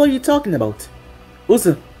 What the hell are you talking about?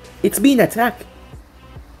 Uzu, it's being attacked.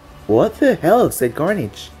 What the hell, said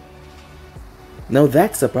Carnage. Now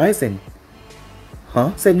that's surprising.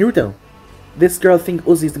 Huh, said Naruto. This girl thinks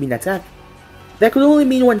Uzu is being attacked. That could only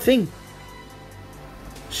mean one thing.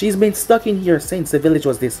 She's been stuck in here since the village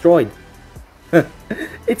was destroyed.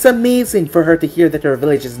 It's amazing for her to hear that her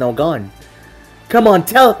village is now gone. Come on,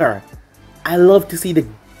 tell her. I love to see the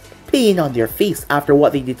pain on their face after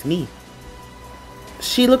what they did to me.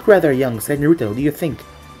 She looked rather young, said Naruto. Do you think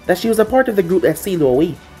that she was a part of the group that sailed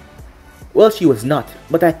away? Well, she was not,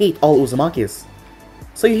 but I hate all Uzumakis.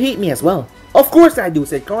 So you hate me as well? Of course I do,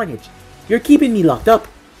 said Carnage. You're keeping me locked up.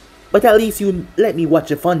 But at least you let me watch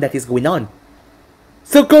the fun that is going on.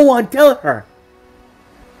 So go on, tell her.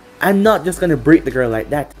 I'm not just gonna break the girl like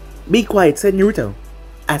that. Be quiet, said Naruto,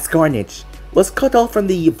 as Carnage was cut off from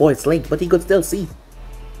the voice link, but he could still see.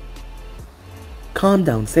 Calm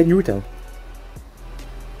down, said Naruto.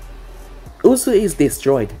 Uzu is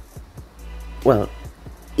destroyed. Well,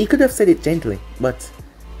 he could have said it gently, but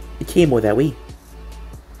it came out that way.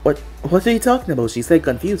 What are you talking about? She said,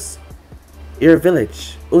 confused. Your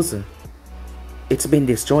village, Uzu. It's been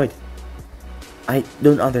destroyed. I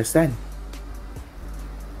don't understand.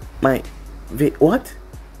 What?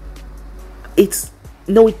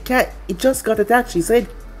 No, it can't. It just got attacked, she said.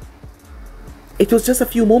 It was just a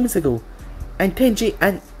few moments ago. And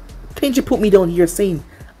Tenji put me down here saying,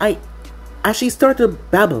 as she started to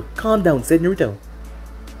babble, calm down, said Naruto.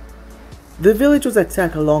 The village was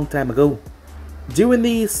attacked a long time ago. During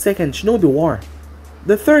the second Shinobi War.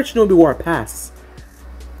 The third Shinobi War passed.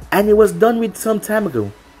 And it was done with some time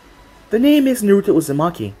ago. The name is Naruto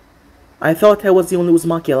Uzumaki. I thought I was the only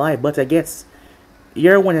Uzumaki alive, but I guess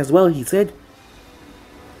you're one as well, he said.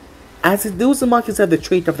 As if the Uzumakis have the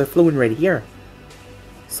trait of the flowing red hair.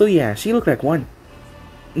 So yeah, she looked like one.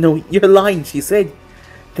 No, you're lying, she said.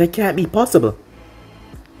 That can't be possible.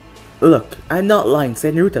 Look, I'm not lying,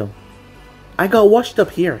 said Naruto. I got washed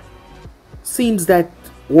up here. Seems that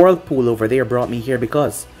whirlpool over there brought me here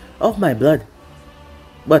because of my blood.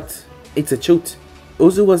 But it's a truth.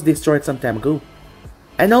 Uzu was destroyed some time ago.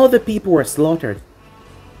 And all the people were slaughtered.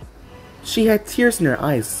 She had tears in her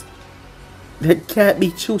eyes. That can't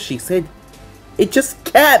be true, she said. It just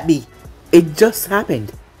can't be. It just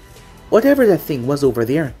happened. Whatever that thing was over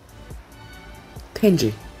there.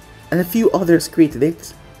 Tenji and a few others created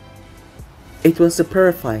it. It was to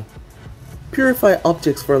purify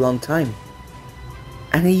objects for a long time.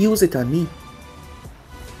 And he used it on me.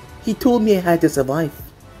 He told me I had to survive.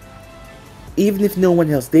 Even if no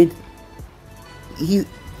one else did.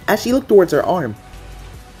 As she looked towards her arm,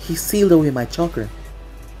 he sealed away my chakra.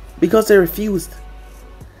 Because I refused.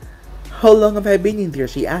 How long have I been in there,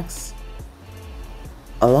 she asked.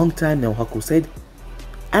 A long time now, Haku said.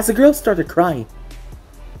 As the girl started to cry.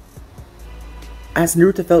 As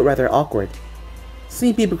Naruto felt rather awkward,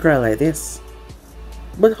 seeing people cry like this.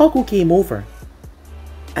 But Haku came over.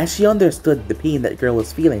 As she understood the pain that girl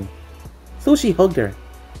was feeling. So she hugged her.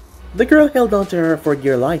 The girl held on to her for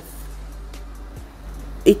dear life.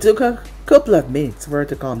 It took a couple of minutes for her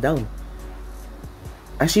to calm down.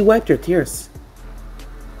 As she wiped her tears.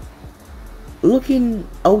 Looking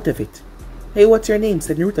out of it. Hey, what's your name?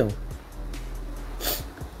 Said Naruto.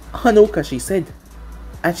 Hanoka, she said.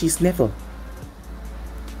 And she sniffled.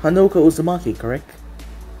 Hanoka Uzumaki, correct?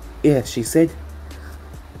 Yes, she said.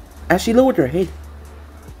 As she lowered her head.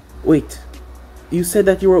 Wait, you said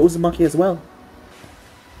that you were Uzumaki as well?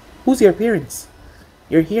 Who's your parents?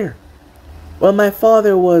 You're here. Well, my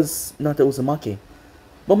father was not a Uzumaki.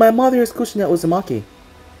 But my mother is Kushina Uzumaki.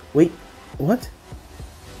 Wait, what?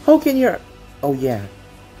 How can you... Oh yeah.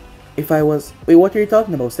 If I was... Wait, what are you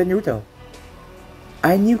talking about? Said Naruto.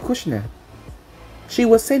 I knew Kushina. She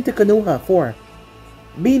was sent to Konoha for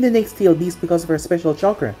being the next tail beast because of her special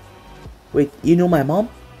chakra. Wait, you know my mom?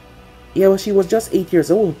 Yeah, well, she was just 8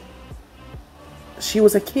 years old. She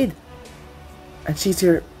was a kid. And she's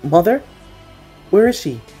your mother? Where is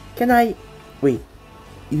she? Can I... Wait,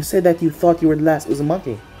 you said that you thought you were the last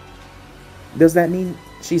Uzumaki. Does that mean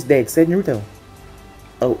she's dead? Said Naruto.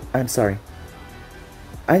 Oh, I'm sorry.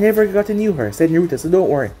 I never got to know her, said Naruto, so don't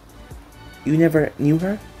worry. You never knew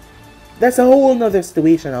her? That's a whole nother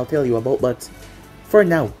situation I'll tell you about, but for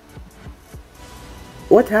now.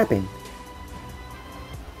 What happened?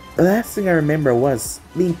 The last thing I remember was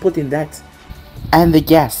being put in that and the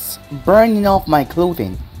gas burning off my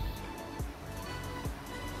clothing.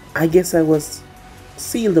 I guess I was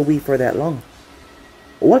sealed away for that long.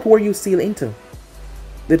 What were you sealed into?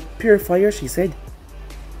 The purifier, she said.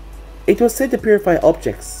 It was said to purify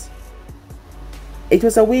objects. It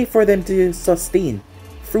was a way for them to sustain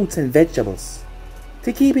fruits and vegetables,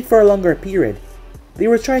 to keep it for a longer period. They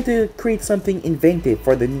were trying to create something inventive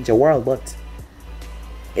for the ninja world, but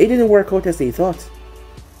it didn't work out as they thought.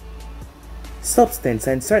 Substance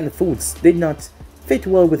and certain foods did not fit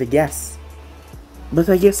well with the gas. But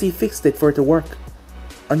I guess he fixed it for it to work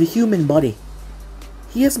on the human body.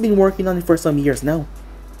 He has been working on it for some years now.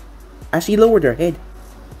 As she lowered her head,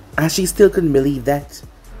 as she still couldn't believe that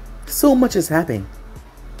so much has happened.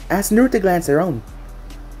 As Naruto glanced around,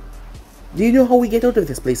 "Do you know how we get out of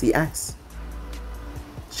this place?" he asked.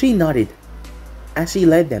 She nodded as she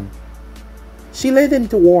led them. She led them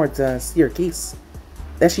towards a staircase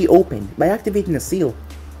that she opened by activating a seal.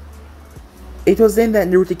 It was then that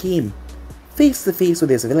Naruto came face to face with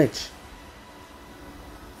his village.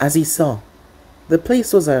 As he saw, the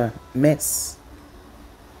place was a mess.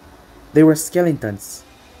 There were skeletons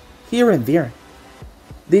here and there.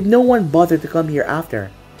 Did no one bother to come here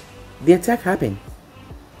after the attack happened?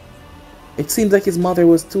 It seemed like his mother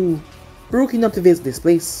was too broken up to visit this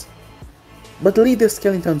place. But to leave the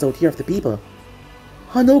skeletons out here of the people,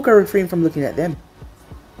 Hanoka refrained from looking at them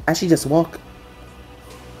as she just walked.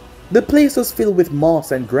 The place was filled with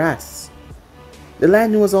moss and grass. The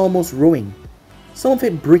land was almost ruined, some of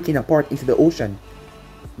it breaking apart into the ocean.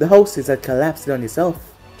 The houses had collapsed on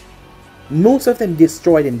itself, most of them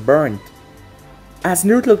destroyed and burned. As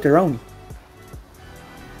Naruto looked around,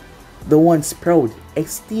 the once proud,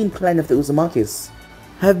 esteemed clan of the Uzumakis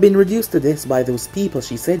have been reduced to this by those people,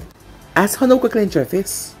 she said. As Hanoka clenched her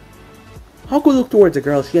fists, Haku looked towards the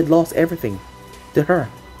girl. She had lost everything. To her,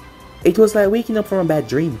 it was like waking up from a bad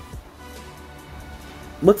dream.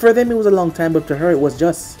 But for them it was a long time, but to her it was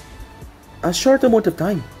just a short amount of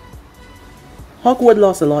time. Haku had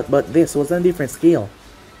lost a lot, but this was on a different scale.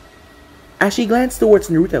 As she glanced towards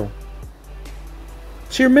Naruto,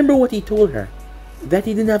 she remembered what he told her, that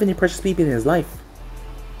he didn't have any precious people in his life.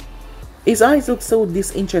 His eyes looked so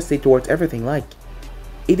disinterested towards everything, like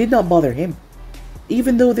it did not bother him,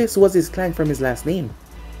 even though this was his clan from his last name.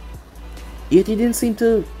 Yet he didn't seem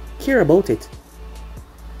to care about it.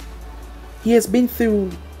 He has been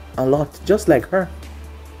through a lot, just like her,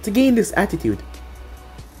 to gain this attitude.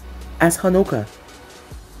 As Hanoka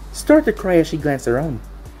started to cry as she glanced around,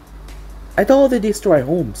 at all the destroyed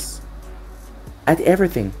homes, at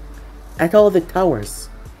everything, at all the towers.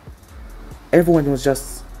 Everyone was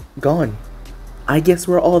just gone. "I guess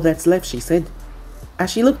we're all that's left," she said, as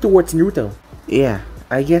she looked towards Naruto. "Yeah,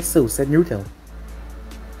 I guess so," said Naruto.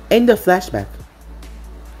 End of flashback.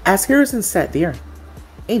 As Hiruzen sat there,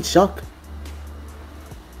 in shock.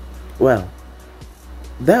 Well,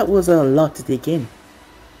 that was a lot to take in,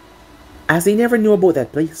 as he never knew about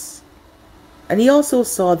that place. And he also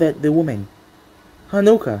saw that the woman,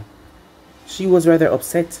 Hanoka, she was rather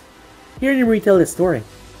upset hearing him retell the story.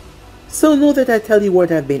 "So know that I tell you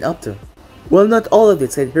what I've been up to." "Well, not all of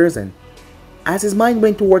it," said Hiruzen, as his mind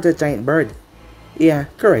went towards a giant bird. "Yeah,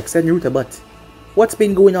 correct," said Naruto, "but what's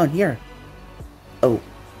been going on here?" "Oh,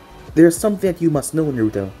 there's something that you must know,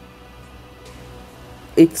 Naruto.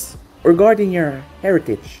 It's regarding your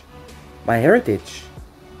heritage." "My heritage?"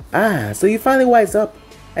 "Ah, so you finally wised up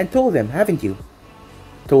and told them, haven't you?"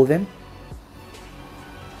 "Told them?"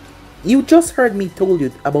 "You just heard me told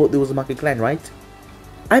you about the Uzumaki clan, right?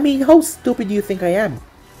 I mean, how stupid do you think I am?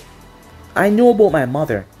 I know about my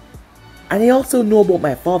mother, and I also know about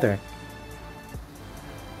my father."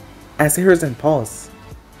 As Hiruzen paused,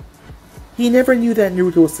 he never knew that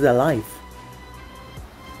Naruto was still alive.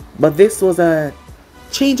 But this was a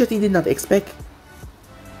change that he did not expect.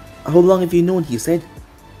 "How long have you known?" he said.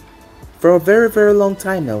 "For a very, very long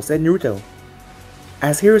time now," said Naruto,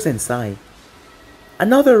 as Hiruzen sighed.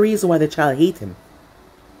 Another reason why the child hates him.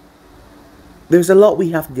 "There's a lot we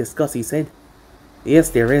have to discuss," he said. "Yes,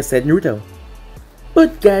 there is," said Naruto.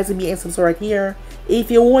 But guys, if you end some right here, if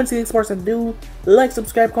you want to see this person do, like,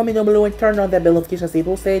 subscribe, comment down below, and turn on that bell notification to stay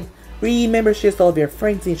posted. Remember, share to all of your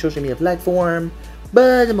friends in social media platform.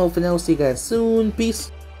 But I'm out for now. See you guys soon. Peace.